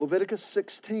Leviticus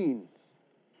 16.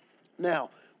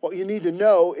 Now, what you need to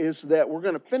know is that we're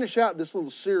going to finish out this little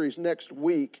series next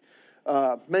week.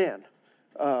 I've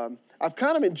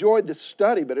kind of enjoyed this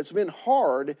study, but it's been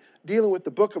hard dealing with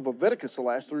the book of Leviticus the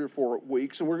last 3 or 4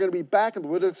 weeks. And we're going to be back in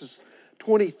Leviticus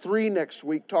 23 next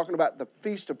week talking about the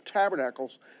Feast of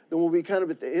Tabernacles. Then we'll be kind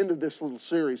of at the end of this little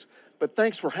series. But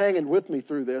thanks for hanging with me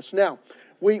through this. Now,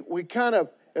 we kind of,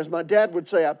 as my dad would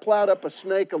say, I plowed up a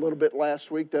snake a little bit last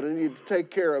week that I needed to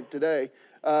take care of today.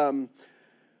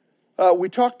 We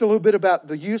talked a little bit about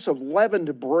the use of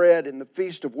leavened bread in the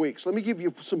Feast of Weeks. Let me give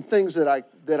you some things that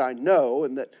I know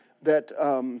and that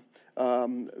kind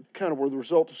of were the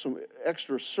result of some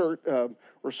extra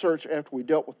research after we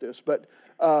dealt with this. But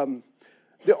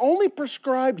the only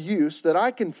prescribed use that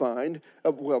I can find,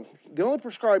 the only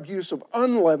prescribed use of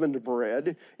unleavened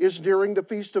bread is during the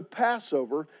Feast of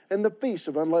Passover and the Feast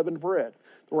of Unleavened Bread.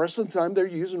 The rest of the time they're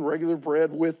using regular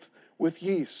bread with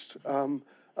yeast.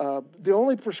 The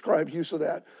only prescribed use of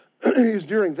that is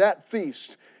during that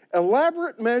feast.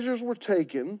 Elaborate measures were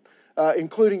taken,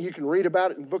 including, you can read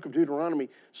about it in the book of Deuteronomy,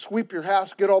 sweep your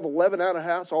house, get all the leaven out of the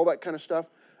house, all that kind of stuff.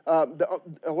 The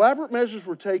elaborate measures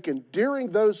were taken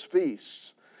during those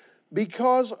feasts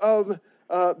because of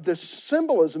the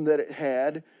symbolism that it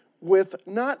had with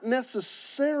not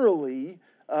necessarily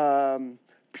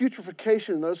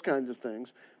putrefaction and those kinds of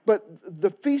things, but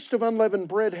the Feast of Unleavened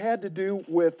Bread had to do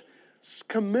with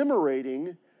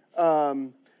commemorating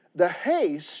the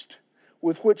haste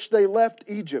with which they left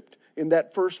Egypt in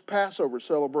that first Passover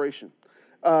celebration.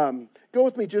 Go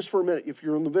with me just for a minute. If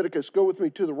you're in Leviticus, go with me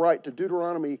to the right to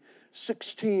Deuteronomy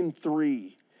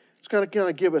 16:3. It's going to kind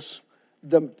of give us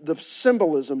the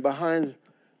symbolism behind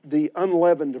the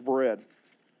unleavened bread.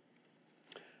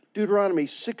 Deuteronomy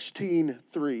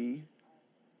 16:3.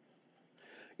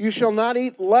 You shall not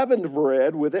eat leavened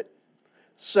bread with it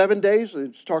 7 days.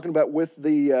 It's talking about with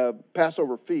the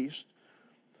Passover feast.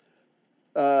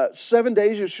 7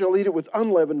 days you shall eat it with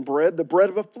unleavened bread, the bread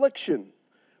of affliction.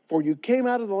 For you came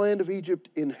out of the land of Egypt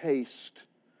in haste,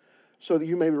 so that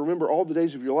you may remember all the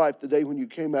days of your life, the day when you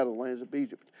came out of the land of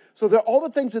Egypt. So all the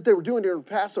things that they were doing during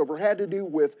Passover had to do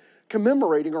with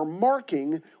commemorating or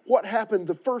marking what happened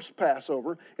the first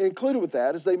Passover. And included with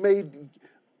that is they made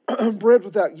bread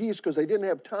without yeast because they didn't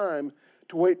have time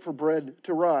to wait for bread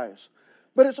to rise.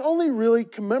 But it's only really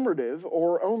commemorative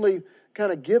or only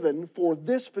kind of given for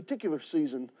this particular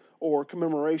season or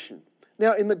commemoration.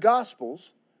 Now, in the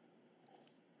Gospels,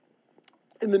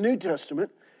 in the New Testament,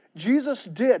 Jesus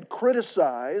did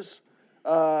criticize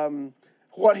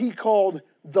what he called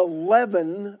the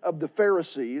leaven of the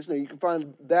Pharisees. Now, you can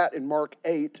find that in Mark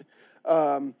 8.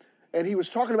 And he was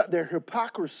talking about their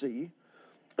hypocrisy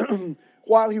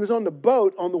while he was on the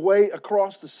boat on the way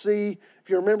across the sea. If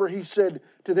you remember, he said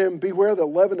to them, beware the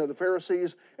leaven of the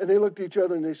Pharisees. And they looked at each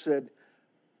other and they said,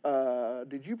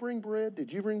 did you bring bread?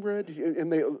 Did you bring bread?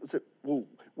 And they said, well,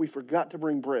 we forgot to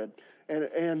bring bread.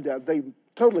 And they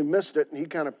totally missed it, and he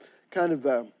kind of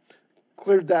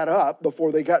cleared that up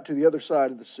before they got to the other side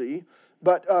of the sea.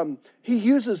 But he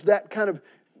uses that kind of,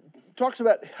 talks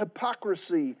about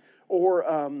hypocrisy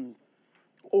or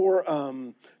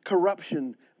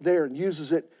corruption there and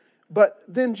uses it. But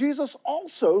then Jesus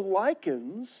also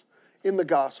likens in the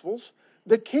Gospels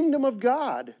the kingdom of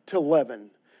God to leaven.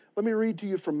 Let me read to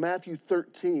you from Matthew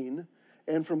 13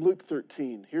 and from Luke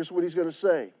 13. Here's what he's going to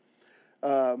say.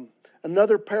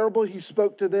 Another parable he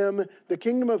spoke to them, the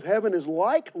kingdom of heaven is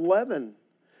like leaven,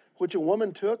 which a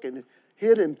woman took and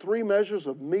hid in 3 measures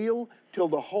of meal till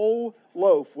the whole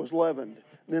loaf was leavened.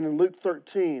 And then in Luke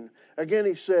 13, again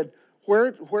he said,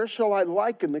 where shall I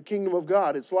liken the kingdom of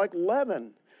God? It's like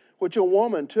leaven, which a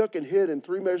woman took and hid in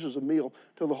 3 measures of meal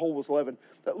till the whole was leavened.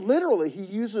 But literally, he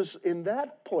uses in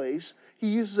that place, he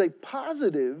uses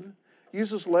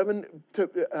uses leaven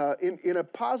in a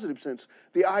positive sense.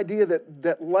 The idea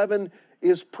that leaven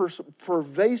is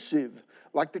pervasive,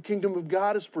 like the kingdom of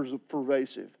God is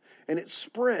pervasive. And it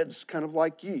spreads kind of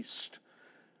like yeast.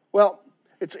 Well,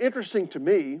 it's interesting to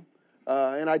me,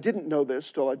 and I didn't know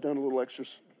this till I'd done a little extra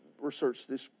research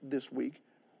this week.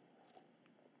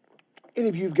 Any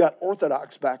of you who've got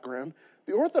Orthodox background,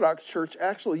 the Orthodox Church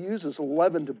actually uses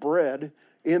leavened bread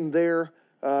in their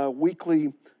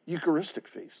weekly Eucharistic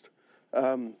feast.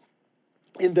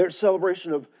 In their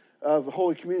celebration of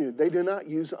Holy Communion, they do not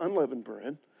use unleavened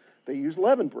bread. They use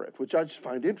leavened bread, which I just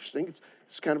find interesting.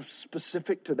 It's kind of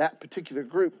specific to that particular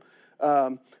group.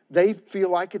 They feel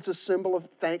like it's a symbol of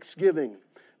thanksgiving.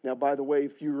 Now, by the way,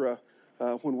 if you're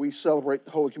when we celebrate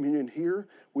the Holy Communion here,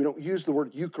 we don't use the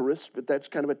word Eucharist, but that's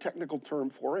kind of a technical term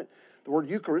for it. The word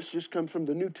Eucharist just comes from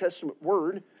the New Testament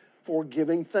word for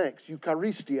giving thanks.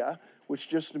 Eucharistia, which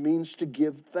just means to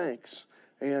give thanks.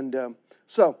 And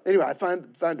so anyway, I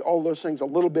find all those things a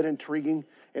little bit intriguing,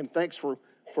 and thanks for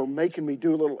making me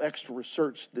do a little extra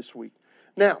research this week.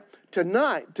 Now,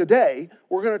 today,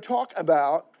 we're going to talk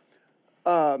about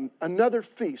another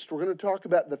feast. We're going to talk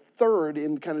about the third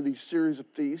in kind of these series of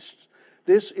feasts.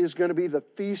 This is going to be the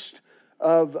feast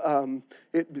of,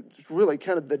 it's really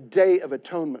kind of the Day of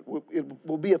Atonement. It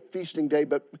will be a feasting day,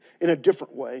 but in a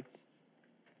different way.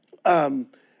 And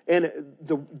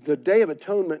the Day of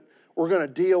Atonement, we're going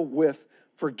to deal with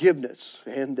forgiveness.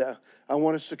 And I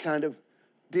want us to kind of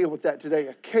deal with that today.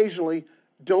 Occasionally,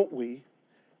 don't we?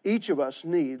 Each of us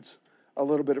needs a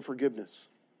little bit of forgiveness.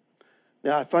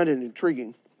 Now, I find it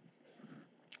intriguing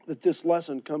that this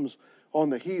lesson comes on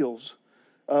the heels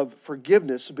of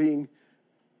forgiveness being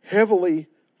heavily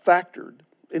factored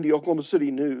in the Oklahoma City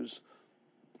news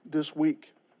this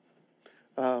week.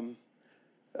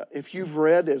 If you've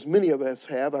read, as many of us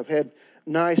have, I've had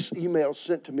nice emails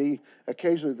sent to me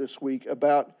occasionally this week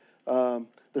about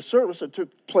the service that took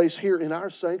place here in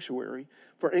our sanctuary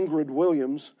for Ingrid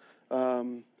Williams,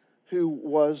 who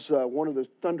was one of the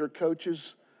Thunder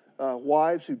coaches'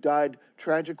 wives who died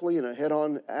tragically in a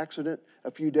head-on accident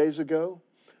a few days ago.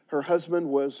 Her husband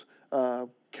was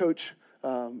Coach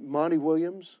Monty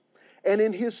Williams. And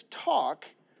in his talk,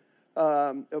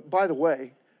 by the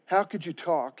way, how could you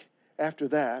talk after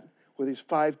that with his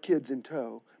 5 kids in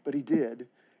tow? But he did,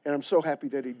 and I'm so happy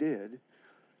that he did.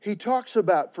 He talks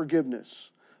about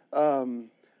forgiveness. And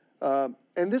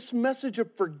this message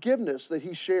of forgiveness that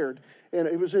he shared, and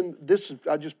it was in this,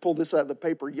 I just pulled this out of the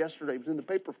paper yesterday. It was in the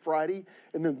paper Friday,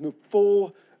 and then the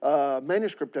full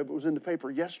manuscript of it was in the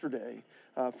paper yesterday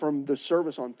from the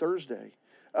service on Thursday.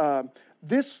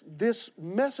 This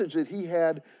message that he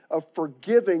had of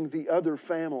forgiving the other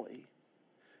family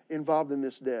involved in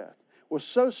this death was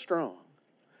so strong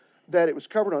that it was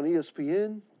covered on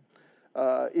ESPN.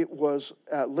 It was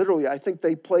literally, I think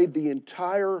they played the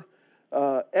entire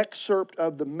excerpt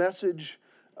of the message,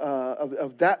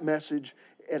 of that message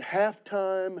at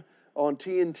halftime on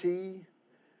TNT.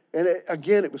 And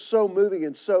it was so moving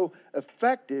and so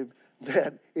effective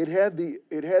that it had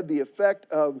the effect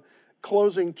of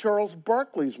closing Charles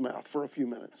Barkley's mouth for a few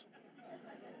minutes.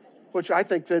 Which I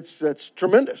think that's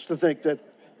tremendous to think that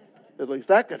at least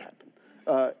that could happen.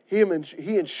 He and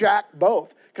Shaq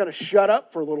both kind of shut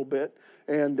up for a little bit.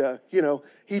 And,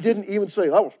 he didn't even say,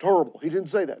 that was terrible. He didn't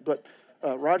say that. But,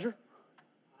 Roger?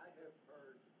 I have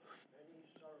heard many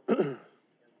sermons in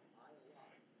my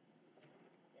life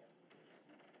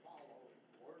and followed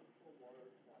word for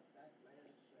word what that man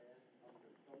said under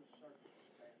those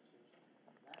circumstances.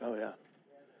 Oh, yeah.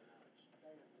 An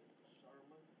outstanding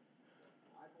sermon.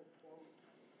 I will quote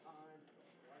from time to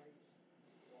place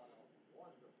what a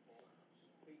wonderful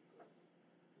speaker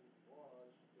he was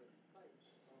in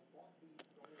face of what he's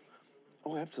going through.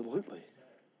 Oh, absolutely.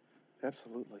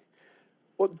 Absolutely.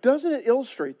 Well, doesn't it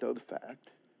illustrate, though, the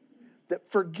fact that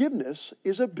forgiveness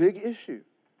is a big issue?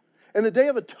 And the Day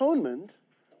of Atonement,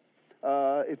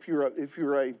 if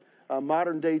you're a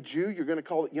modern-day Jew, you're going to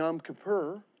call it Yom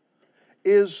Kippur,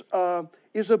 is a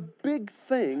big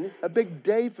thing, a big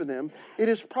day for them. It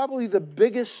is probably the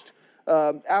biggest,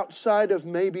 outside of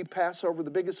maybe Passover, the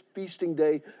biggest feasting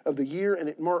day of the year, and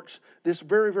it marks this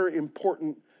very, very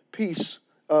important piece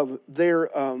of their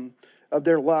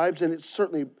lives, and it's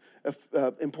certainly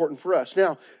important for us.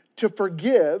 Now, to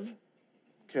forgive,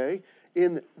 okay,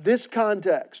 in this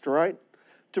context, right?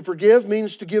 To forgive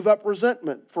means to give up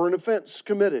resentment for an offense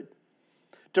committed.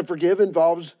 To forgive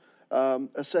involves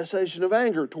a cessation of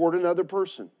anger toward another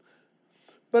person.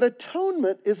 But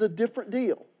atonement is a different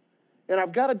deal. And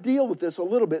I've got to deal with this a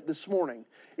little bit this morning.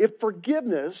 If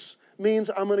forgiveness means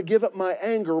I'm going to give up my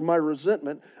anger, my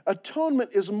resentment,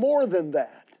 atonement is more than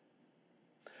that.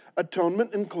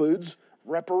 Atonement includes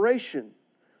reparation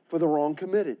for the wrong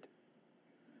committed.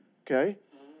 Okay?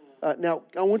 Now,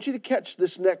 I want you to catch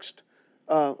this next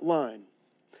line.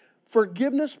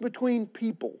 Forgiveness between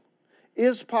people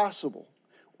is possible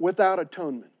without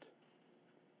atonement.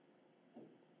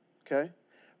 Okay?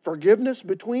 Forgiveness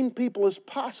between people is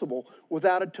possible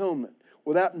without atonement,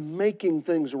 without making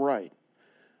things right.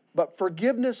 But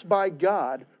forgiveness by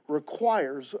God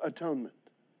requires atonement.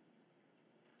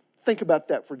 Think about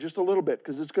that for just a little bit,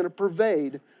 because it's going to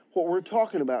pervade what we're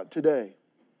talking about today.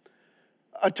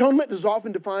 Atonement is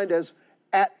often defined as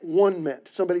at-one-ment.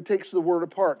 Somebody takes the word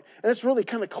apart. And it's really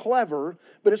kind of clever,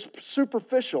 but it's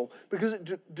superficial, because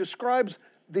it describes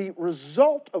the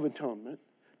result of atonement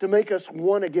to make us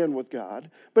one again with God,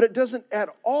 but it doesn't at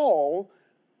all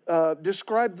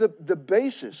describe the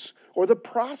basis or the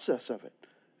process of it.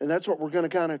 And that's what we're going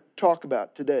to kind of talk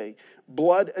about today.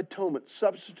 Blood atonement,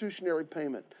 substitutionary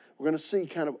payment. We're going to see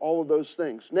kind of all of those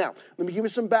things. Now, let me give you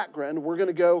some background. We're going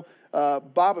to go,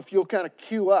 Bob, if you'll kind of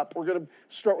cue up. We're going to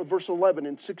start with verse 11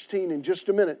 and 16 in just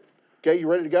a minute. Okay, you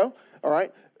ready to go? All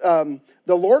right.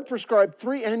 The Lord prescribed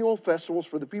 3 annual festivals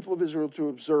for the people of Israel to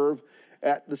observe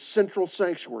at the central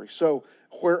sanctuary. So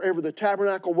wherever the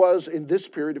tabernacle was in this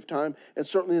period of time, and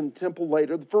certainly in the temple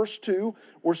later. The first 2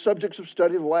 were subjects of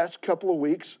study the last couple of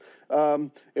weeks.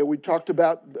 And we talked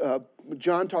about,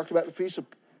 John talked about the Feast of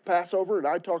Passover, and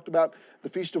I talked about the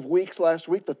Feast of Weeks last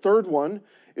week. The third one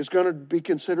is going to be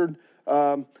considered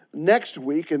next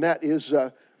week, and that is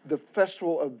the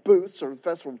Festival of Booths, or the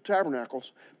Festival of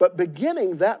Tabernacles. But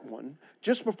beginning that one,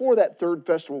 just before that third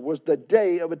festival, was the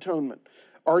Day of Atonement.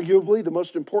 Arguably the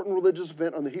most important religious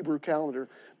event on the Hebrew calendar,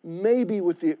 maybe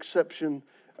with the exception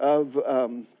of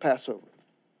Passover.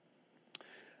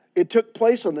 It took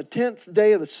place on the 10th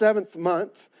day of the 7th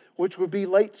month, which would be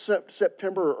late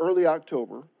September or early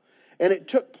October. And it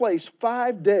took place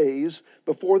 5 days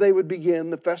before they would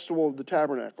begin the Festival of the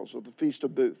Tabernacles, or the Feast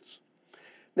of Booths.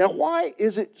 Now, why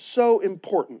is it so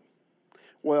important?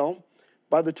 Well,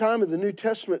 by the time of the New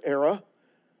Testament era,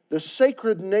 the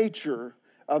sacred nature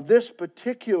of this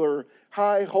particular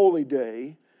high holy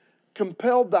day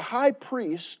compelled the high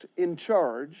priest in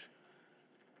charge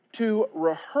to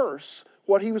rehearse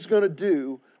what he was going to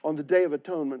do on the Day of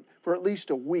Atonement for at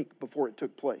least a week before it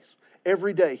took place.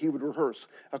 Every day he would rehearse.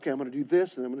 Okay, I'm going to do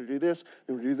this, and I'm going to do this, and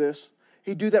I'm going to do this.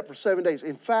 He'd do that for 7 days.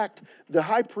 In fact, the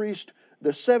high priest,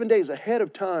 the 7 days ahead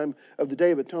of time of the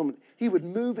Day of Atonement, he would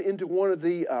move into one of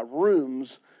the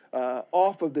rooms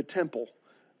off of the temple.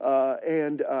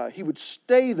 And he would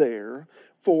stay there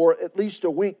for at least a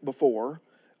week before.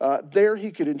 There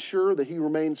he could ensure that he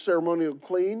remained ceremonially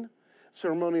clean.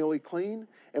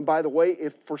 And by the way,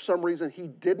 if for some reason he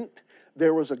didn't,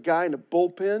 there was a guy in a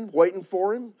bullpen waiting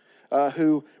for him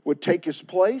who would take his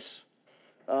place.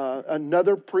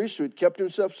 Another priest who had kept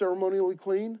himself ceremonially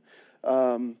clean.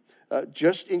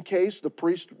 Just in case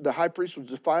the high priest was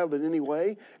defiled in any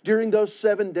way. During those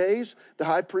 7 days, the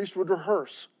high priest would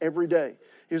rehearse every day.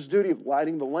 His duty of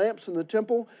lighting the lamps in the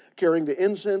temple, carrying the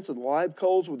incense and live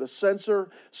coals with a censer,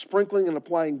 sprinkling and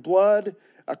applying blood,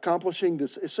 accomplishing the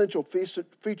essential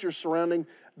features surrounding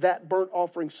that burnt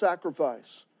offering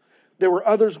sacrifice. There were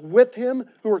others with him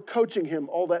who were coaching him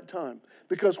all that time.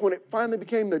 Because when it finally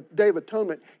became the Day of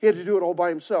Atonement, he had to do it all by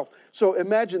himself. So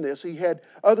imagine this. He had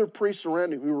other priests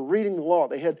around him who were reading the law.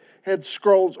 They had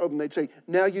scrolls open. They'd say,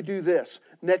 now you do this.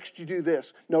 Next you do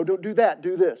this. No, don't do that.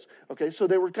 Do this. Okay, so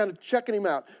they were kind of checking him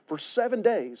out for 7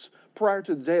 days prior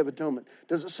to the Day of Atonement.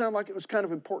 Does it sound like it was kind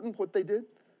of important what they did?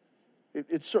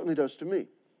 It certainly does to me.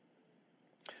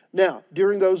 Now,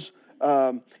 during those,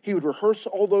 he would rehearse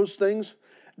all those things.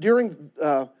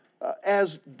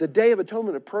 As the Day of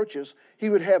Atonement approaches, he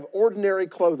would have ordinary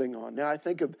clothing on. Now,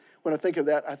 when I think of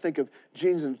that, I think of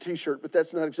jeans and a t-shirt, but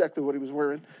that's not exactly what he was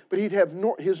wearing. But he'd have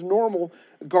his normal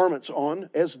garments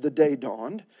on as the day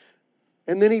dawned.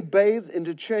 And then he bathed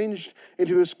and changed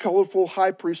into his colorful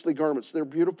high priestly garments. They're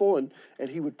beautiful, and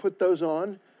he would put those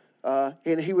on.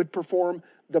 And he would perform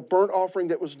the burnt offering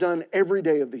that was done every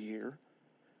day of the year.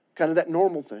 Kind of that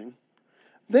normal thing.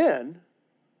 Then,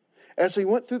 as he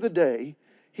went through the day,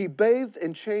 he bathed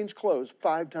and changed clothes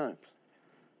 5 times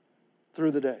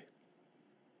through the day.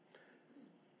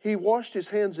 He washed his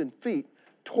hands and feet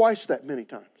twice that many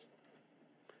times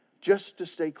just to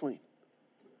stay clean.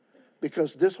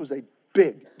 Because this was a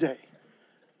big day.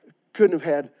 Couldn't have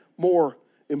had more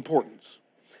importance.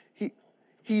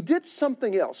 He did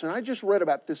something else, and I just read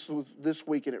about this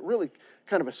week, and it really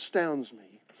kind of astounds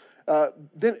me.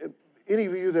 Then any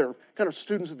of you that are kind of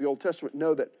students of the Old Testament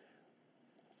know that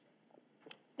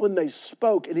when they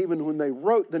spoke and even when they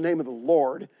wrote the name of the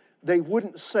Lord, they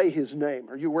wouldn't say his name.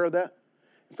 Are you aware of that?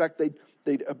 In fact,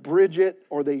 they'd abridge it,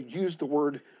 or they'd use the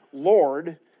word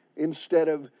Lord instead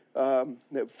of,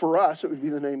 for us, it would be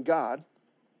the name God.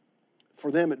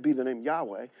 For them, it'd be the name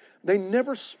Yahweh. They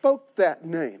never spoke that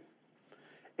name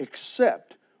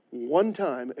except one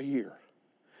time a year.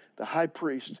 The high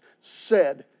priest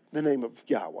said the name of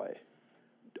Yahweh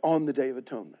on the Day of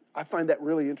Atonement. I find that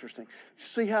really interesting.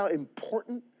 See how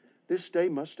important this day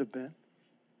must have been?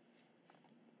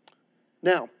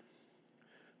 Now,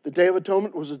 the Day of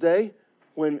Atonement was a day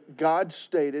when God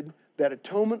stated that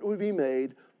atonement would be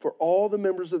made for all the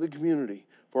members of the community,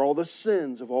 for all the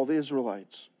sins of all the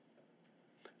Israelites.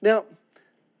 Now,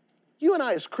 you and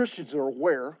I as Christians are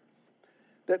aware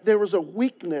that there was a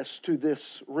weakness to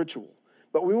this ritual,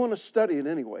 but we want to study it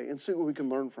anyway and see what we can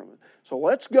learn from it. So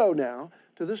let's go now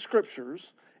to the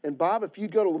Scriptures And Bob, if you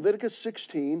go to Leviticus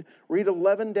 16, read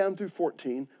 11 down through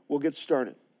 14, we'll get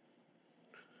started.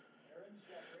 Aaron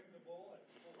shall bring the bull as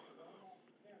for his own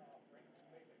sin offering to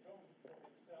make atonement for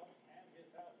himself and his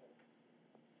household.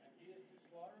 And he is to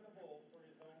slaughter the bull for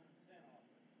his own sin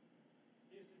offering.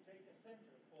 He is to take a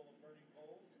censer full of burning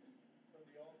coals from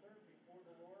the altar before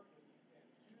the Lord and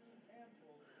 2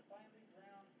 handfuls of finely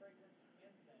ground fragrant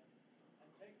incense and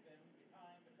take them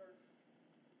behind the curtain.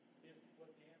 He is to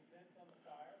put the incense on the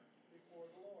fire before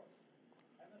the Lord.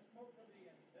 And the smoke of the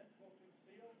incense will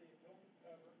conceal the atonement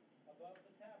cover above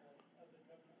the tablets of the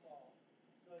covenant law,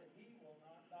 so that he will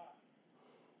not die.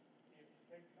 He is to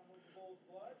take some of the bull's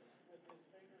blood with his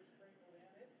fingers sprinkled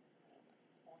in it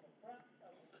on the front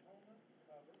of the atonement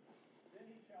cover. Then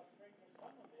he shall sprinkle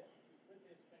some of it with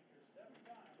his fingers 7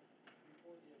 times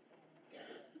before the atonement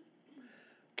cover.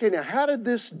 Okay, now how did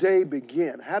this day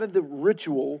begin? How did the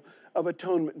ritual of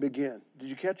atonement begin? Did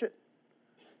you catch it?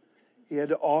 He had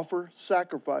to offer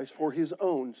sacrifice for his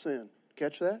own sin.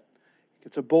 Catch that?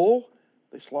 It's a bull.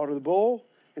 They slaughter the bull,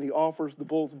 and he offers the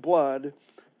bull's blood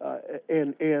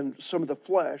and some of the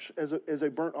flesh as a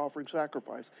burnt offering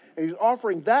sacrifice. And he's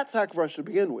offering that sacrifice to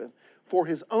begin with for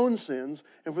his own sins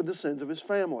and for the sins of his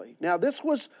family. Now, this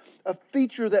was a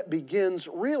feature that begins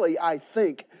really, I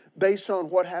think, based on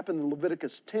what happened in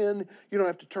Leviticus 10. You don't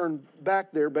have to turn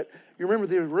back there, but you remember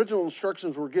the original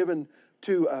instructions were given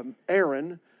to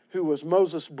Aaron, who was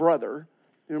Moses' brother.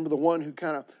 You remember the one who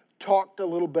kind of talked a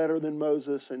little better than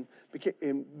Moses and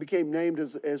became named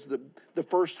as the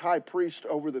first high priest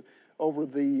over the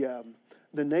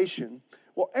nation.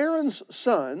 Well, Aaron's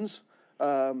sons,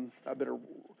 I better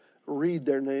read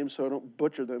their names so I don't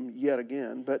butcher them yet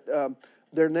again, but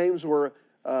their names were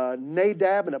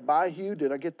Nadab and Abihu.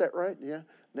 Did I get that right? Yeah,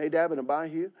 Nadab and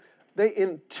Abihu.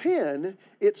 In 10,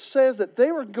 it says that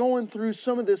they were going through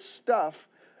some of this stuff,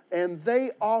 and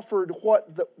they offered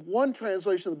what the one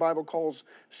translation of the Bible calls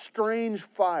strange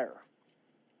fire.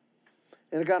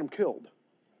 And it got them killed.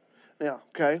 Now,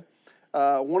 okay,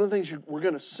 one of the things we're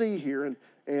going to see here,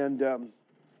 and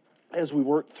as we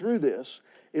work through this,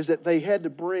 is that they had to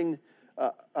bring,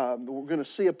 we're going to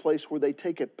see a place where they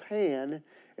take a pan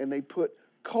and they put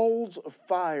coals of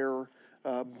fire,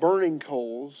 burning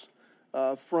coals,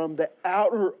 from the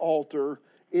outer altar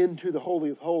into the Holy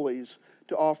of Holies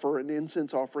to offer an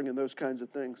incense offering and those kinds of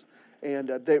things. And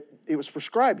it was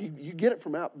prescribed. You get it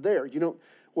from out there. You don't,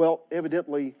 well,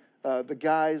 evidently the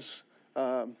guys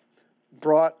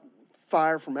brought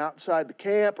fire from outside the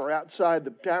camp or outside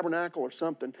the tabernacle or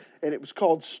something, and it was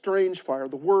called strange fire.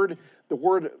 The word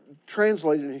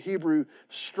translated in Hebrew,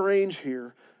 strange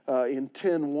here, in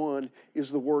 10:1,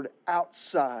 is the word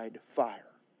outside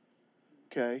fire.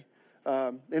 Okay?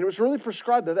 And it was really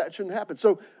prescribed that shouldn't happen.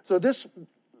 So this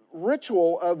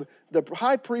ritual of the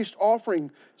high priest offering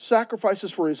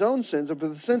sacrifices for his own sins and for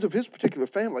the sins of his particular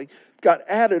family got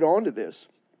added onto this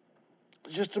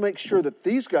just to make sure that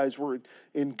these guys were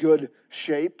in good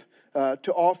shape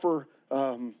to offer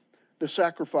the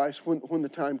sacrifice when the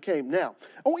time came. Now,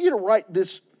 I want you to write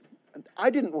this. I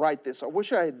didn't write this. I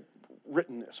wish I had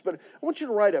written this, but I want you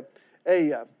to write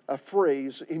a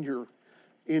phrase on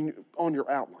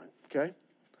your outline. Okay?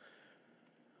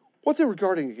 What they were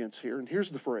guarding against here, and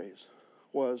here's the phrase,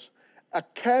 was a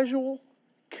casual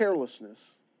carelessness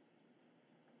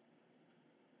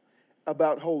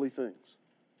about holy things.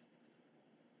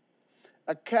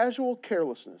 A casual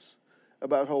carelessness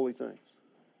about holy things.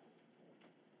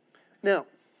 Now,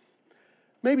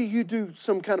 maybe you do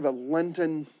some kind of a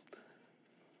Lenten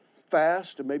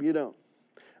fast, and maybe you don't.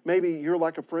 Maybe you're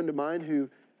like a friend of mine who,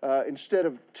 instead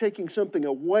of taking something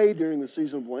away during the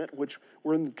season of Lent, which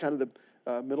we're in kind of the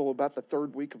middle, about the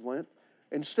 3rd week of Lent,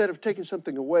 instead of taking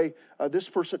something away, this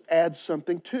person adds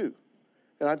something too.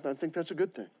 And I think that's a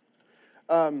good thing.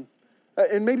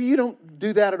 And maybe you don't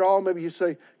do that at all. Maybe you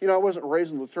say, I wasn't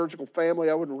raised in a liturgical family.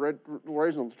 I wasn't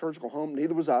raised in a liturgical home.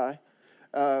 Neither was I.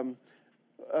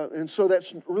 And so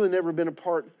that's really never been a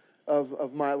part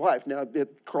of my life. Now,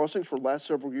 at Crossings, for the last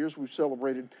several years, we've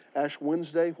celebrated Ash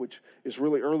Wednesday, which is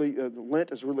really early.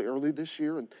 Lent is really early this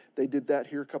year, and they did that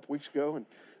here a couple weeks ago.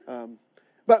 And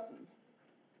But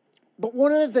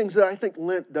one of the things that I think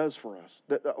Lent does for us,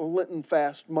 that a Lenten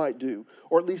fast might do,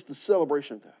 or at least the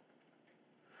celebration of that,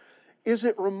 is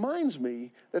it reminds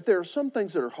me that there are some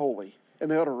things that are holy, and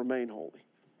they ought to remain holy.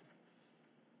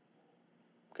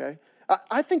 Okay?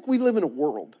 I think we live in a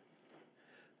world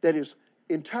that is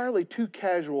entirely too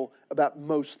casual about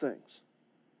most things.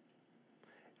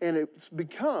 And it's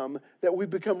become that we've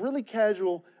become really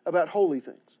casual about holy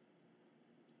things.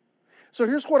 So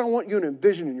here's what I want you to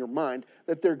envision in your mind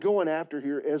that they're going after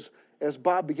here as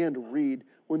Bob began to read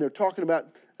when they're talking about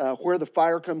where the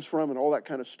fire comes from and all that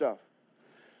kind of stuff.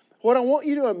 What I want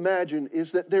you to imagine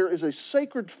is that there is a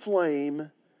sacred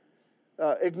flame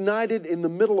ignited in the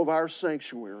middle of our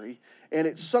sanctuary, and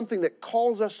it's something that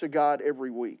calls us to God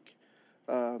every week.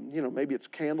 Maybe it's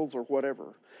candles or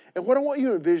whatever. And what I want you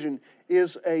to envision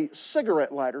is a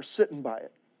cigarette lighter sitting by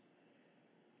it.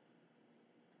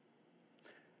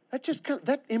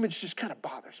 That image just kind of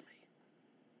bothers me.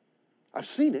 I've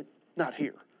seen it, not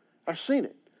here. I've seen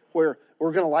it where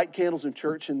we're going to light candles in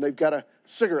church and they've got a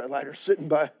cigarette lighter sitting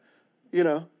by,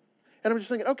 And I'm just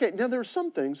thinking, okay, now there are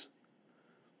some things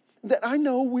that I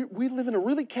know we live in a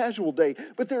really casual day,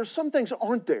 but there are some things that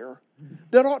aren't there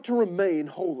that ought to remain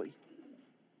holy,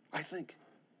 I think.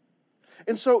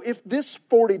 And so if this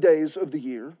 40 days of the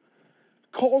year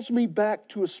calls me back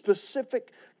to a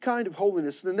specific kind of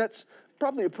holiness, then that's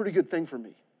probably a pretty good thing for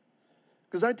me.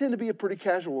 Because I tend to be a pretty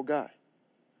casual guy.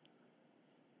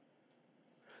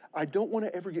 I don't want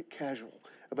to ever get casual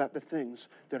about the things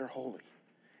that are holy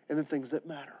and the things that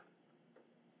matter.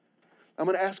 I'm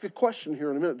going to ask a question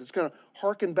here in a minute that's going to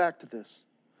harken back to this.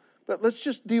 But let's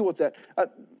just deal with that.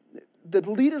 The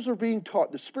leaders are being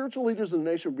taught, the spiritual leaders of the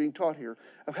nation are being taught here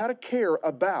of how to care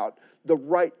about the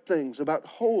right things, about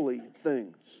holy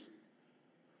things.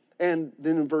 And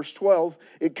then in verse 12,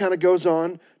 it kind of goes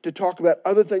on to talk about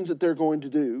other things that they're going to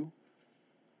do.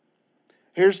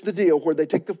 Here's the deal, where they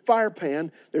take the fire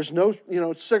pan. There's no,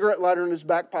 cigarette lighter in his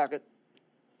back pocket.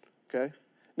 Okay?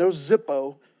 No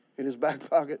Zippo in his back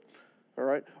pocket. All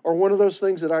right? Or one of those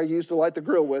things that I use to light the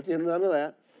grill with. None of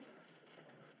that.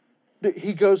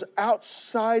 He goes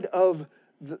outside of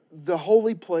the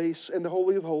holy place and the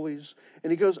Holy of Holies,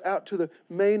 and he goes out to the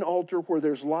main altar where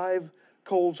there's live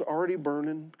coals already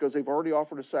burning because they've already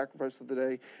offered a sacrifice of the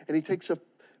day, and he takes a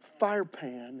fire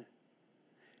pan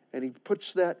and he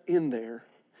puts that in there,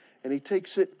 and he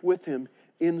takes it with him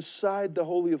inside the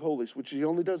Holy of Holies, which he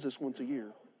only does this once a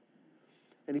year,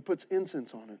 and he puts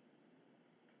incense on it.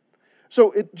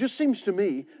 So it just seems to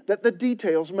me that the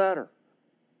details matter.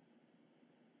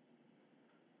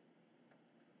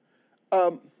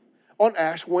 On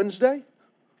Ash Wednesday,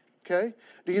 okay,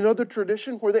 do you know the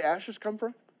tradition where the ashes come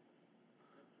from?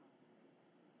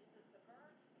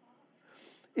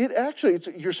 It actually,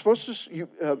 you're supposed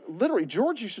to, literally,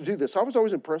 George used to do this. I was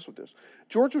always impressed with this.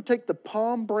 George would take the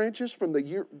palm branches from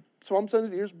the Palm Sunday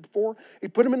the years before,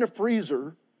 he'd put them in the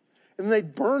freezer, and then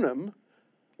they'd burn them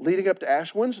leading up to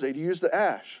Ash Wednesday to use the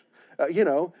ash. I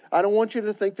don't want you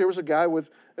to think there was a guy with,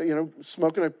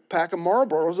 smoking a pack of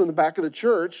Marlboros in the back of the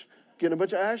church, getting a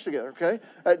bunch of ash together, okay?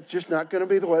 It's just not going to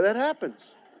be the way that happens.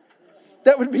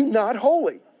 That would be not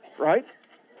holy, right?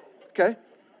 Okay?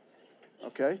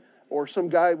 Or some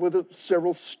guy with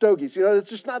several stogies. It's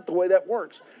just not the way that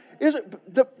works. Is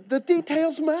it? The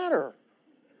details matter.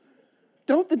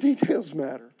 Don't the details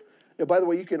matter? Now, by the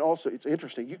way, you can also, it's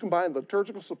interesting, you can buy in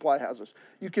liturgical supply houses,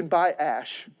 you can buy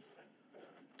ash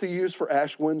to use for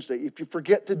Ash Wednesday. If you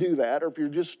forget to do that, or if you're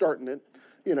just starting it,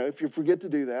 if you forget to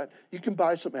do that, you can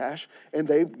buy some ash, and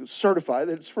they certify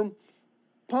that it's from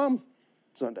Palm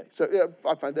Sunday. So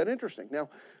I find that interesting. Now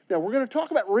we're going to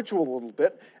talk about ritual a little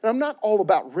bit, and I'm not all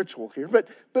about ritual here, but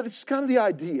it's kind of the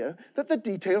idea that the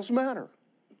details matter.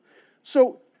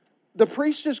 So the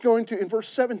priest is going to, in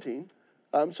verse 14,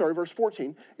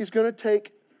 he's going to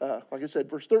take, like I said,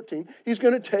 verse 13, he's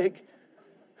going to take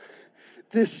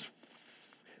this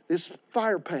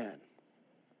fire pan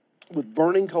with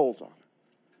burning coals on it.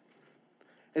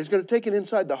 And he's going to take it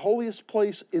inside the holiest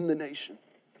place in the nation.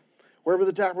 Wherever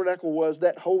the tabernacle was,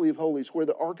 that Holy of Holies, where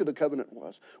the Ark of the Covenant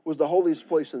was the holiest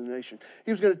place in the nation.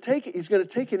 He's going to take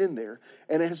it in there,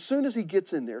 and as soon as he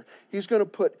gets in there, he's going to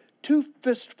put 2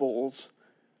 fistfuls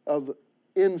of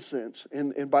incense.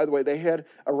 And by the way, they had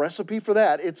a recipe for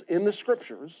that. It's in the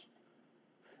scriptures.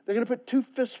 They're going to put 2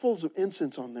 fistfuls of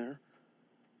incense on there.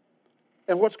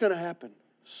 And what's going to happen?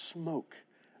 Smoke.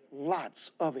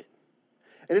 Lots of it.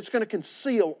 And it's going to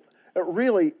conceal,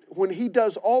 really, when he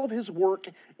does all of his work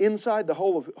inside the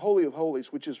Holy of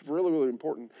Holies, which is really, really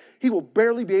important, he will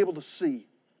barely be able to see.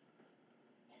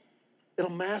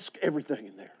 It'll mask everything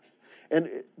in there. And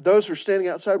those who are standing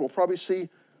outside will probably see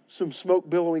some smoke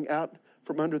billowing out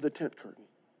from under the tent curtain.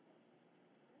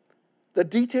 The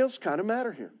details kind of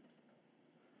matter here.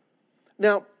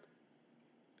 Now,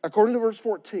 according to verse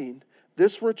 14,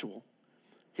 this ritual,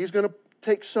 he's going to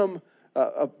take some,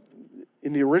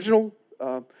 in the original,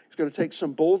 he's going to take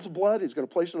some bull's blood, he's going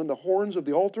to place it on the horns of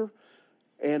the altar,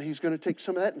 and he's going to take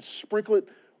some of that and sprinkle it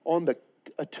on the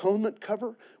atonement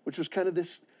cover, which was kind of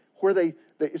this, where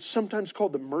it's sometimes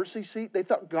called the mercy seat. They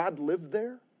thought God lived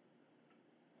there.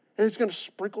 And he's going to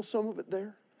sprinkle some of it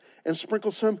there and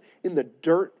sprinkle some in the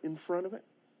dirt in front of it.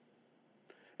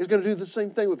 He's going to do the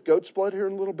same thing with goat's blood here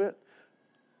in a little bit.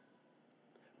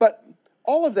 But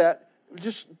all of that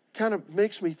just kind of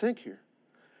makes me think here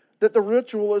that the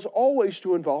ritual is always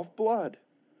to involve blood.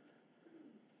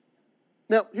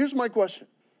 Now, here's my question.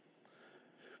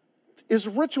 Is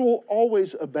ritual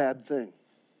always a bad thing?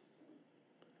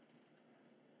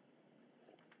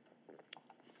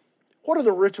 What are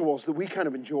the rituals that we kind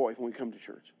of enjoy when we come to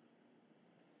church?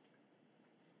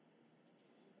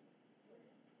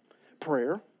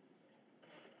 Prayer.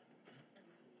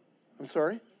 I'm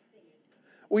sorry?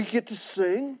 We get to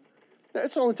sing.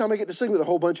 That's the only time I get to sing with a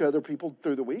whole bunch of other people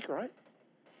through the week, right?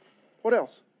 What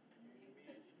else?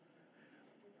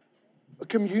 A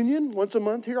communion once a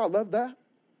month here. I love that.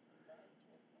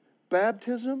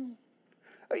 Baptism.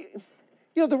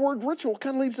 The word ritual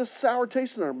kind of leaves a sour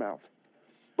taste in our mouth.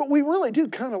 But we really do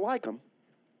kind of like them.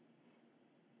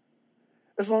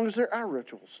 As long as they're our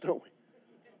rituals, don't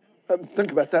we?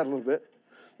 Think about that a little bit.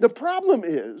 The problem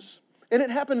is, and it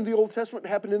happened in the Old Testament, it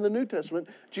happened in the New Testament.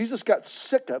 Jesus got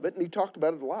sick of it, and he talked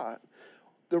about it a lot.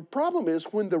 The problem is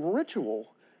when the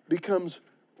ritual becomes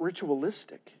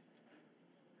ritualistic.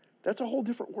 That's a whole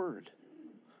different word.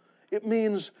 It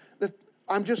means that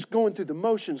I'm just going through the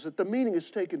motions, that the meaning is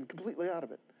taken completely out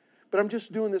of it. But I'm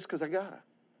just doing this because I gotta.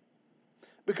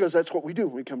 Because that's what we do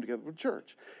when we come together with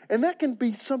church. And that can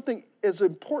be something as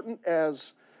important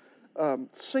as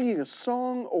singing a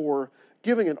song or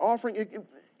giving an offering.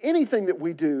 Anything that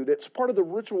we do that's part of the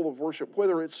ritual of worship,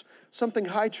 whether it's something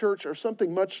high church or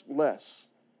something much less,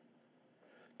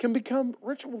 can become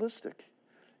ritualistic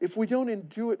if we don't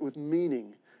do it with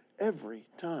meaning every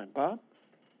time. Bob?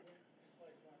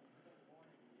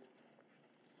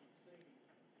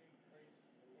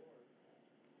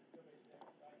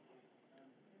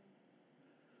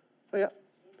 Oh, yeah.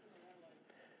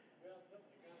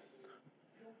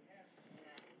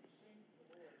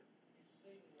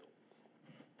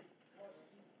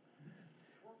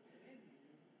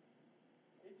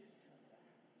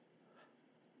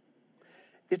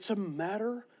 It's a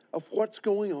matter of what's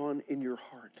going on in your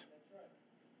heart.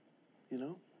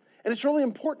 And it's really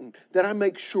important that I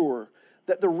make sure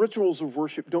that the rituals of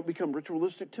worship don't become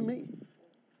ritualistic to me.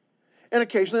 And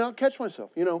occasionally I'll catch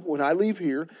myself. When I leave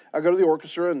here, I go to the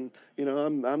orchestra and,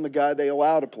 I'm the guy they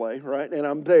allow to play, right? And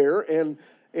I'm there. And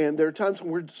there are times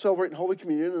when we're celebrating Holy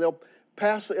Communion and they'll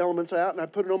pass the elements out and I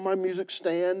put it on my music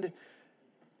stand.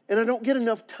 And I don't get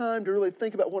enough time to really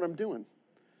think about what I'm doing.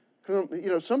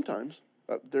 Because, sometimes,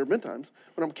 there have been times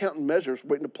when I'm counting measures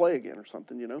waiting to play again or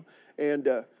something, And,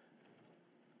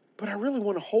 but I really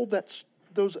want to hold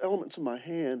those elements in my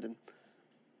hand. And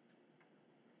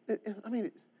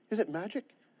is it magic?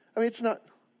 It's not.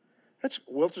 It's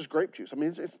Welch's grape juice.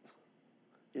 It's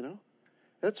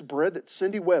that's bread that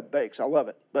Cindy Webb bakes. I love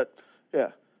it. But, yeah,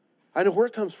 I know where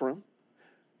it comes from.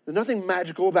 There's nothing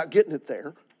magical about getting it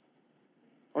there.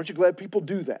 Aren't you glad people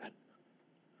do that?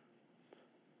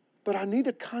 But I need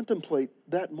to contemplate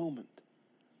that moment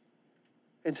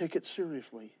and take it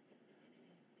seriously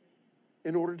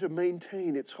in order to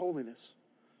maintain its holiness,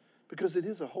 because it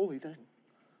is a holy thing.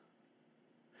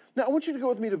 Now, I want you to go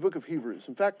with me to the book of Hebrews.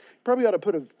 In fact, you probably ought to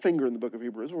put a finger in the book of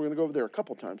Hebrews. We're going to go over there a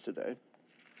couple times today.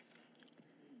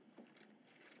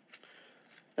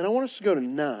 And I want us to go to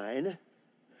 9.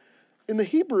 In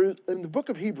the book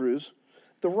of Hebrews,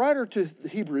 the writer to the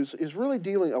Hebrews is really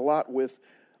dealing a lot with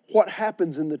what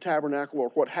happens in the tabernacle, or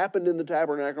what happened in the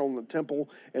tabernacle and the temple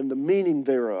and the meaning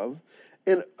thereof.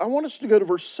 And I want us to go to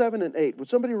verse 7 and 8. Would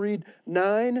somebody read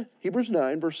Hebrews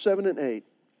 9, verse 7 and 8?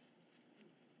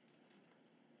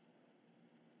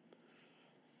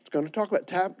 It's going to talk about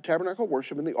tabernacle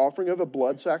worship and the offering of a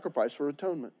blood sacrifice for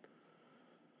atonement.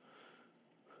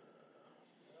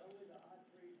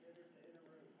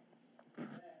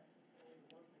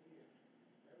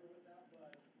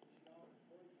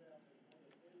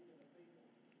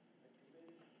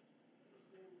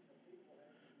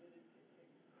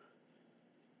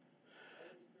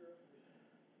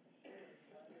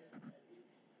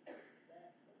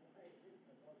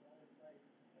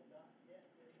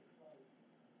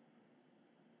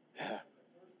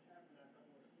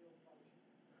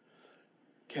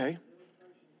 Okay.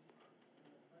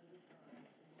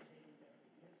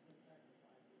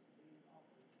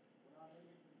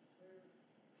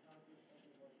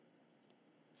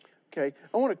 Okay,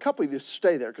 I want a couple of you to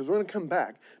stay there because we're going to come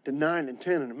back to 9 and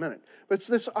 10 in a minute. But it's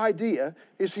this idea,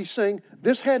 is he's saying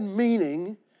this had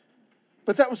meaning,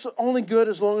 but that was only good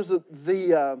as long as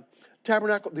the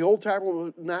tabernacle, the old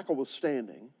tabernacle was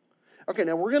standing. Okay,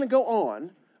 now we're going to go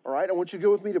on. All right, I want you to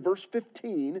go with me to verse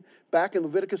 15, back in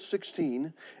Leviticus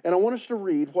 16, and I want us to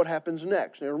read what happens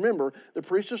next. Now remember, the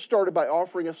priest has started by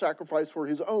offering a sacrifice for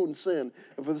his own sin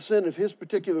and for the sin of his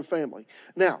particular family.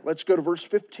 Now, let's go to verse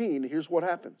 15. Here's what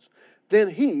happens. Then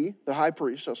he, the high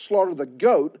priest, shall slaughter the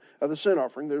goat of the sin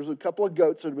offering. There's a couple of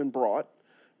goats that have been brought.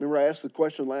 Remember I asked the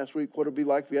question last week, what would it be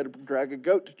like if you had to drag a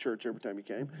goat to church every time you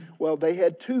came? Well, they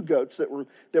had two goats that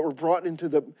were brought into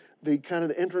the kind of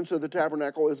the entrance of the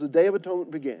tabernacle as the Day of Atonement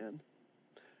began.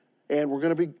 And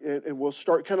we'll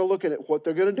start kind of looking at what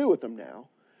they're going to do with them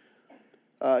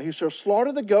now. He shall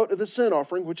slaughter the goat of the sin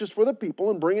offering, which is for the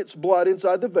people, and bring its blood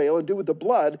inside the veil, and do with the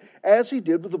blood as he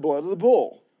did with the blood of the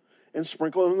bull, and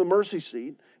sprinkle it on the mercy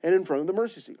seat and in front of the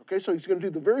mercy seat. Okay, so he's going to do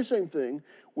the very same thing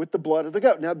with the blood of the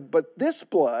goat. Now, but this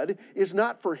blood is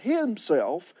not for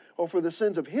himself or for the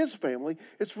sins of his family.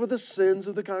 It's for the sins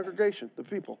of the congregation, the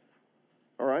people.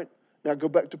 All right? Now go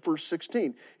back to verse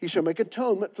 16. He shall make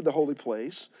atonement for the holy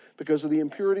place because of the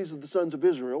impurities of the sons of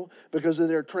Israel, because of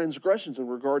their transgressions in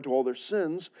regard to all their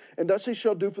sins. And thus he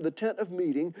shall do for the tent of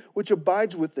meeting, which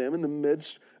abides with them in the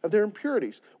midst of their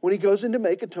impurities. When he goes in to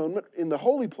make atonement in the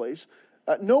holy place,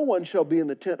 no one shall be in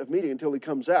the tent of meeting until he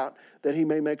comes out, that he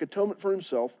may make atonement for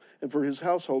himself and for his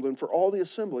household and for all the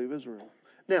assembly of Israel.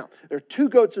 Now, there are two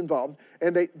goats involved,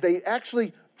 and they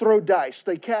actually throw dice.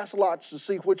 They cast lots to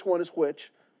see which one is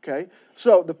which. Okay,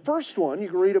 so the first one, you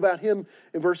can read about him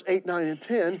in verse 8, 9, and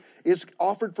 10, is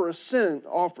offered for a sin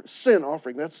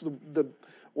offering. That's the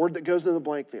word that goes in the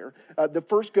blank there. The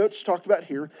first goat's talked about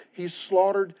here. He's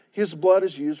slaughtered. His blood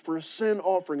is used for a sin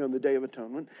offering on the Day of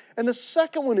Atonement. And the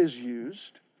second one is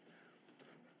used.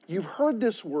 You've heard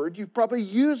this word. You've probably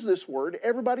used this word.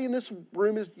 Everybody in this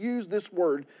room has used this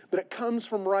word, but it comes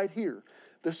from right here.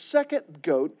 The second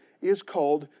goat is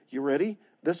called, you ready?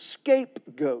 The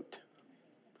scapegoat.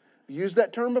 Used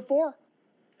that term before?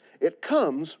 It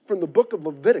comes from the book of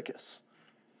Leviticus.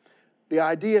 The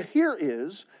idea here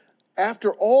is,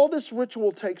 after all this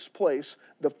ritual takes place,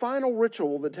 the final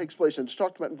ritual that takes place, and it's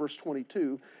talked about in verse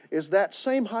 22, is that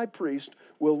same high priest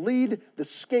will lead the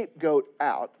scapegoat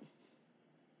out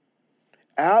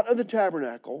of the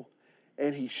tabernacle,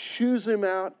 and he shoos him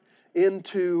out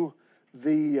into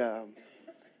the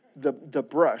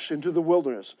brush, into the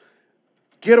wilderness.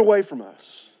 Get away from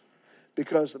us.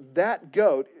 Because that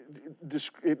goat,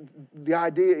 the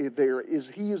idea there is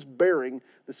he is bearing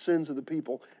the sins of the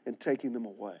people and taking them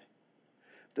away.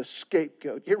 The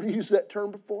scapegoat. You ever used that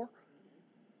term before?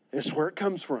 It's where it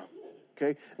comes from.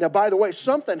 Okay. Now, by the way,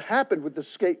 something happened with the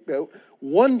scapegoat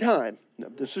one time. Now,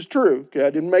 this is true. Okay,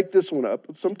 I didn't make this one up.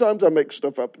 Sometimes I make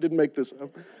stuff up. I didn't make this up.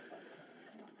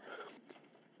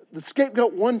 The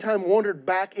scapegoat one time wandered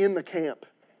back in the camp.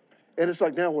 And it's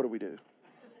like, now what do we do?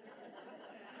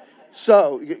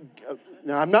 So,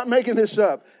 now I'm not making this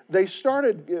up. They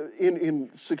started in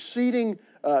succeeding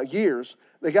years.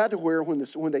 They got to where when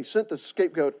they sent the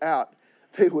scapegoat out,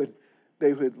 they would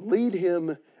lead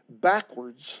him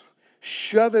backwards,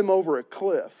 shove him over a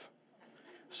cliff,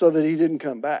 so that he didn't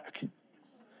come back.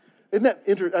 Isn't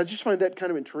that I just find that kind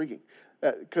of intriguing,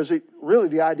 because really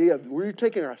the idea of we're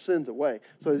taking our sins away,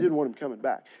 so they didn't want him coming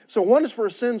back. So one is for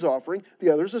a sins offering, the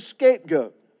other is a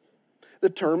scapegoat. The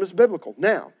term is biblical.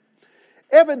 Now,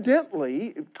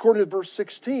 evidently, according to verse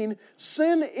 16,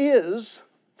 sin is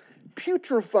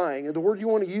putrefying. And the word you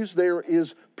want to use there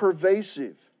is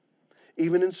pervasive,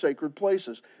 even in sacred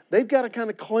places. They've got to kind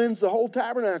of cleanse the whole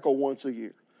tabernacle once a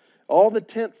year. All the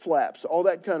tent flaps, all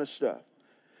that kind of stuff.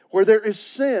 Where there is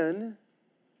sin,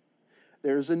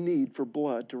 there is a need for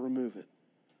blood to remove it.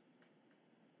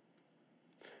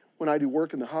 When I do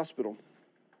work in the hospital,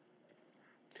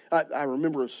 I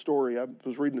remember a story. I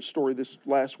was reading a story this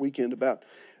last weekend about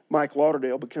Mike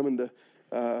Lauderdale becoming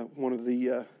one of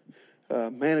the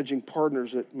managing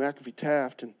partners at McAfee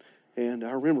Taft. And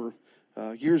I remember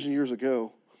years and years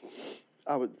ago,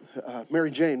 Mary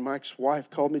Jane, Mike's wife,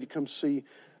 called me to come see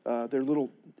their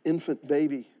little infant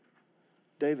baby,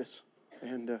 Davis.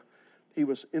 And he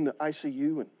was in the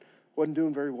ICU and wasn't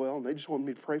doing very well. And they just wanted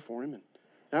me to pray for him. And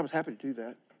I was happy to do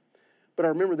that. But I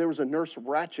remember there was a nurse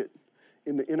Ratchet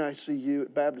in the NICU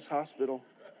at Baptist Hospital,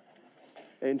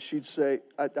 and she'd say,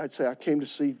 I'd say, I came to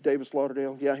see Davis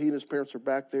Lauderdale. Yeah, he and his parents are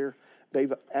back there.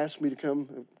 They've asked me to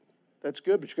come. That's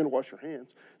good, but you're going to wash your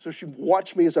hands. So she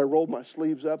watched me as I rolled my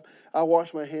sleeves up. I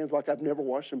washed my hands like I've never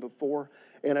washed them before,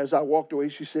 and as I walked away,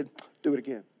 she said, do it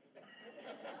again.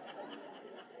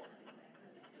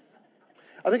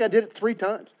 I think I did it 3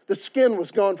 times. The skin was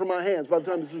gone from my hands by the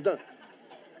time this was done.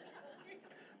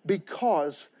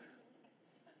 Because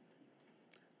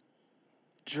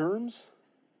germs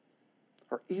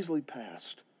are easily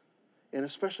passed, and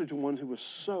especially to one who was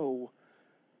so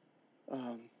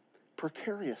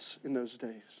precarious in those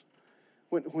days.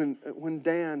 When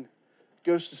Dan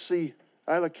goes to see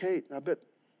Isla Kate, I bet,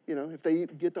 if they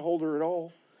get to hold her at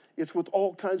all, it's with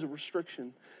all kinds of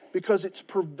restriction because it's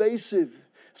pervasive.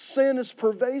 Sin is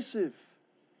pervasive.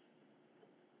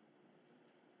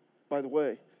 By the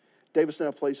way, Davis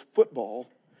now plays football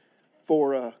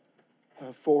for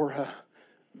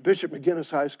Bishop McGinnis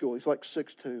High School. He's like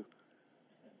 6'2".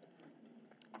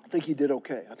 I think he did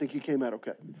okay. I think he came out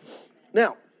okay.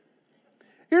 Now,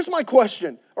 here's my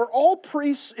question. Are all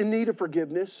priests in need of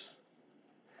forgiveness?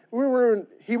 We were in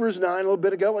Hebrews 9 a little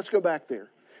bit ago. Let's go back there.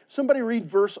 Somebody read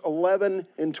verse 11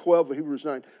 and 12 of Hebrews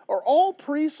 9. Are all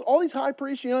priests, all these high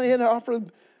priests, he had to offer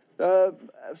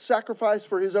sacrifice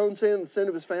for his own sin and the sin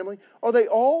of his family. Are they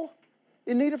all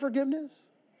in need of forgiveness?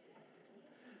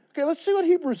 Okay, let's see what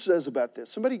Hebrews says about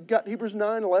this. Somebody got Hebrews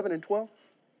 9, 11, and 12?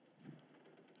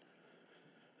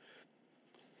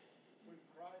 When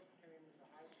Christ came as a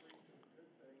high priest of the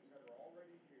good things that are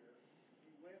already here,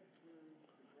 he went through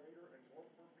the greater and more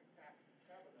perfect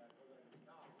tabernacle that is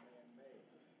not man-made.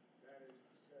 That is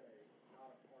to say, not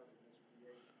a part of this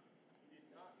creation. He did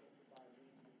not enter by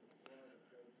means of the blood of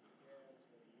goats and calves,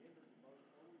 but he entered the most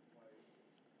holy place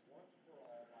once for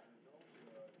all by his own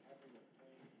blood, having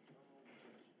obtained eternal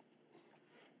redemption.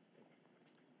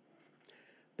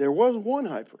 There was one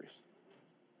high priest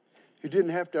who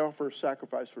didn't have to offer a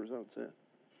sacrifice for his own sin,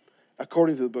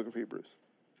 according to the book of Hebrews.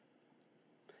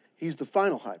 He's the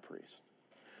final high priest,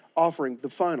 offering the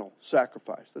final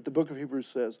sacrifice that the book of Hebrews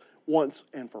says once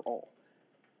and for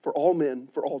all men,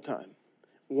 for all time.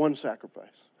 One sacrifice.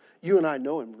 You and I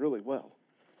know him really well.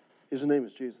 His name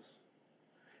is Jesus.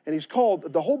 And he's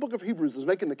called, the whole book of Hebrews is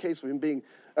making the case of him being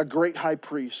a great high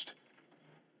priest.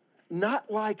 Not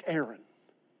like Aaron.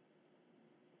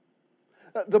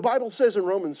 The Bible says in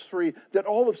Romans 3 that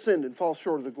all have sinned and fall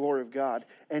short of the glory of God.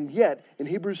 And yet, in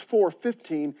Hebrews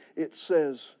 4:15, it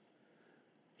says,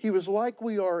 he was like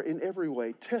we are in every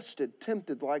way, tested,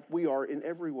 tempted like we are in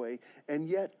every way, and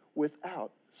yet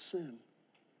without sin.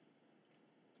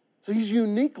 So he's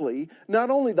uniquely not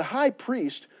only the high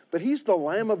priest, but he's the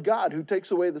Lamb of God who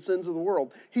takes away the sins of the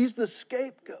world. He's the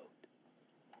scapegoat.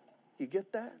 You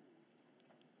get that?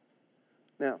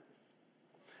 Now,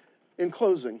 in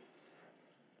closing,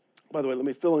 by the way, let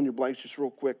me fill in your blanks just real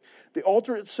quick. The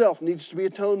altar itself needs to be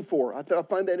atoned for. I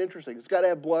find that interesting. It's got to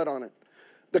have blood on it.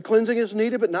 The cleansing is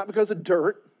needed, but not because of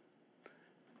dirt.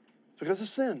 It's because of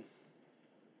sin.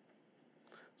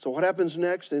 So what happens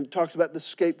next? And it talks about the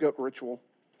scapegoat ritual.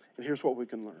 And here's what we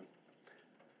can learn.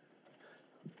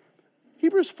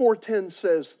 Hebrews 4:10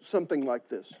 says something like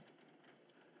this.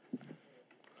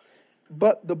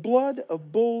 But the blood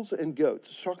of bulls and goats,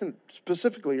 it's talking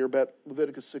specifically here about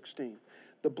Leviticus 16.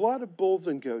 The blood of bulls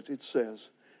and goats, it says,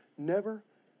 never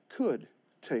could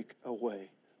take away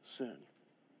sin.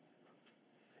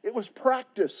 It was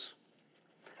practice.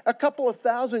 A couple of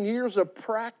thousand years of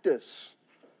practice.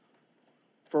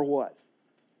 For what?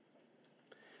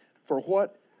 For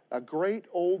what a great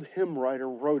old hymn writer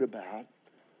wrote about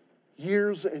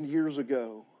years and years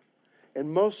ago.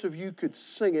 And most of you could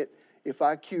sing it if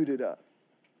I queued it up.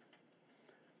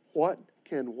 What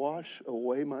can wash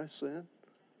away my sin?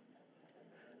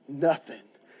 Nothing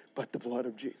but the blood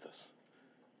of Jesus.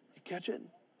 You catch it?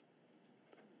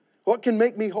 What can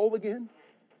make me whole again?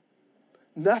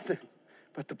 Nothing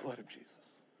but the blood of Jesus.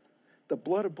 The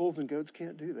blood of bulls and goats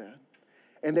can't do that.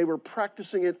 And they were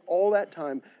practicing it all that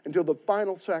time until the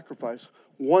final sacrifice,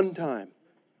 one time,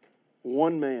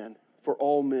 one man for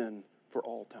all men for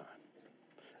all time.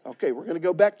 Okay, we're going to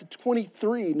go back to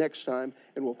 23 next time,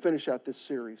 and we'll finish out this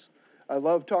series. I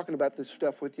love talking about this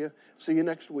stuff with you. See you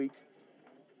next week.